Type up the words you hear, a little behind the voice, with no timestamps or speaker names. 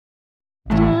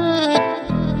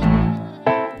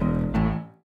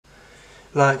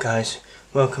Right guys,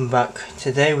 welcome back.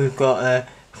 Today we've got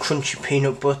crunchy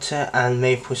peanut butter and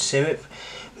maple syrup.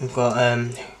 We've got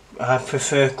I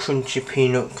prefer crunchy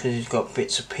peanut because it's got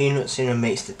bits of peanuts in and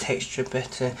makes the texture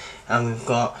better, and we've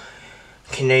got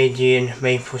Canadian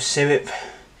maple syrup.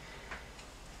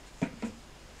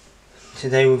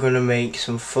 Today we're going to make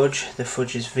some fudge. The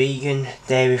fudge is vegan,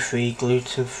 dairy free,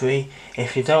 gluten free.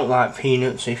 If you don't like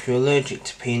peanuts, or if you're allergic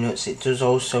to peanuts, it does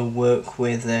also work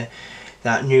with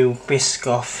that new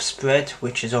Biscoff spread,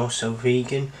 which is also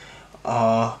vegan.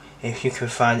 Or if you can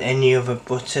find any other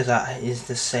butter that is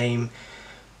the same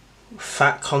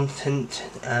fat content,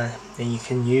 then you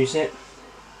can use it.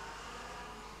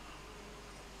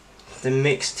 The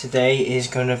mix today is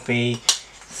going to be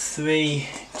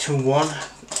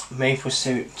 3-to-1 maple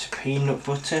syrup to peanut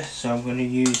butter, so I'm going to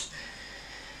use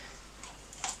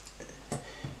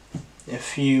a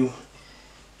few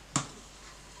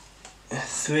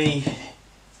 3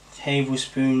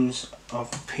 tablespoons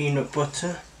of peanut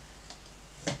butter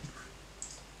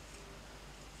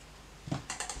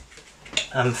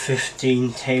and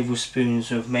 15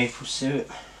 tablespoons of maple syrup.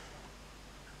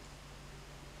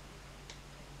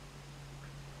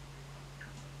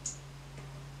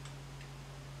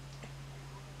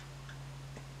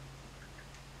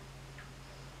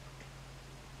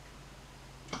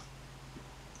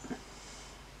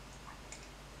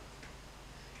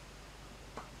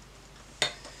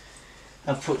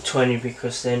 I've put 20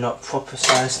 because they're not proper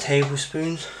sized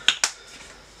tablespoons.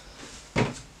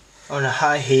 On a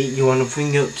high heat you want to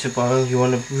bring it up to boil, you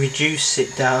want to reduce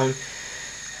it down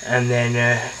and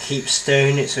then keep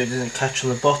stirring it so it doesn't catch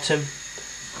on the bottom.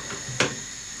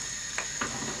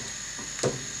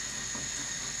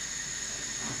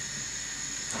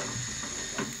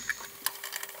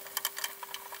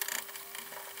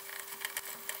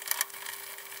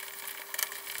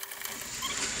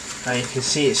 Now you can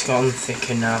see it's gotten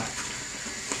thicker now.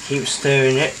 Keep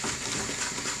stirring it.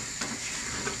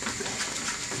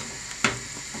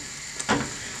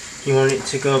 You want it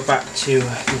to go back to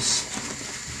this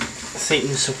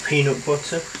thickness of peanut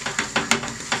butter.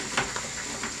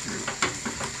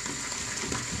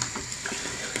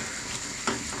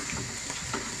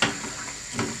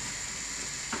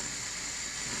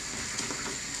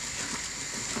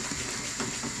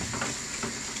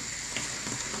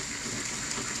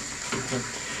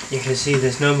 You can see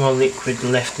there's no more liquid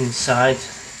left inside,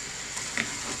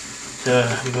 so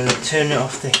I'm going to turn it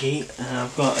off the heat, and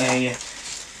I've got a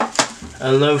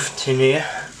loaf tin here.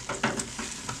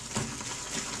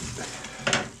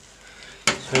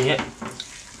 So yeah,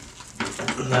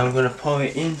 now I'm going to pour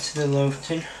it into the loaf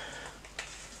tin.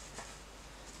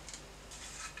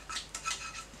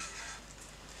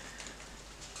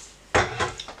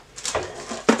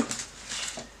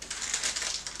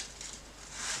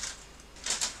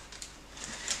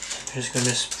 Just going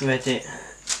to spread it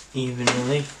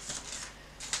evenly.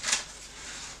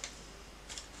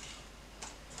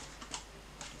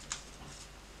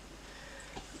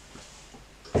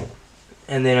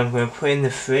 And then I'm going to put in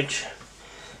the fridge.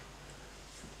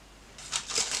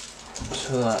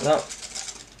 So like that.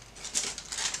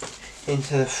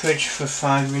 Into the fridge for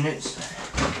 5 minutes.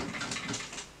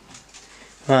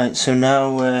 Right, so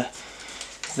now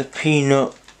the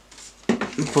peanut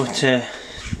butter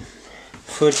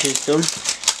fudge is done.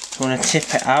 I want to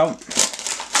tip it out.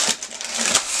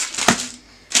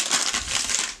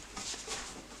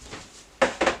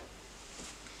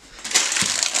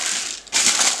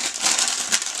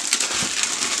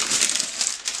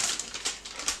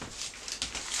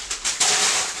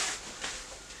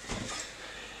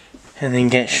 And then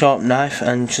get a sharp knife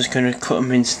and just going to cut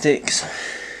them in sticks.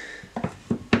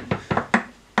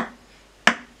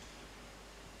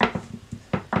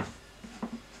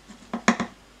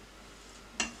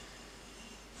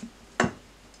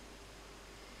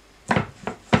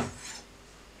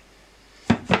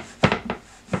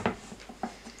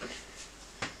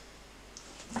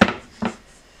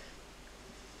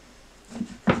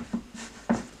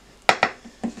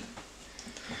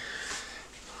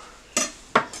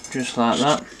 Just like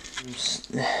that.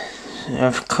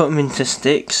 I've cut them into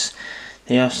sticks.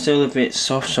 They are still a bit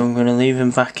soft, so I'm going to leave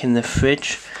them back in the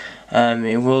fridge.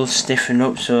 It will stiffen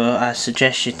up, so I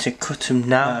suggest you to cut them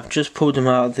now. I've just pulled them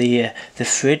out of the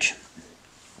fridge,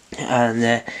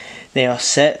 and they are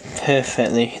set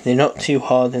perfectly. They're not too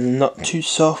hard and not too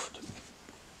soft.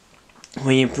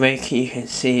 When you break it, you can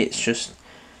see it's just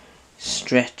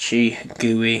stretchy,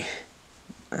 gooey,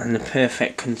 and the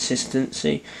perfect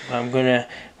consistency. I'm gonna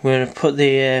put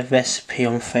the recipe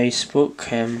on Facebook.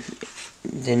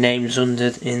 The name's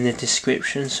under in the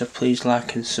description, so please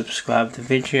like and subscribe the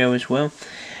video as well.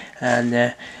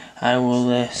 And I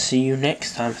will see you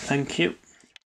next time. Thank you.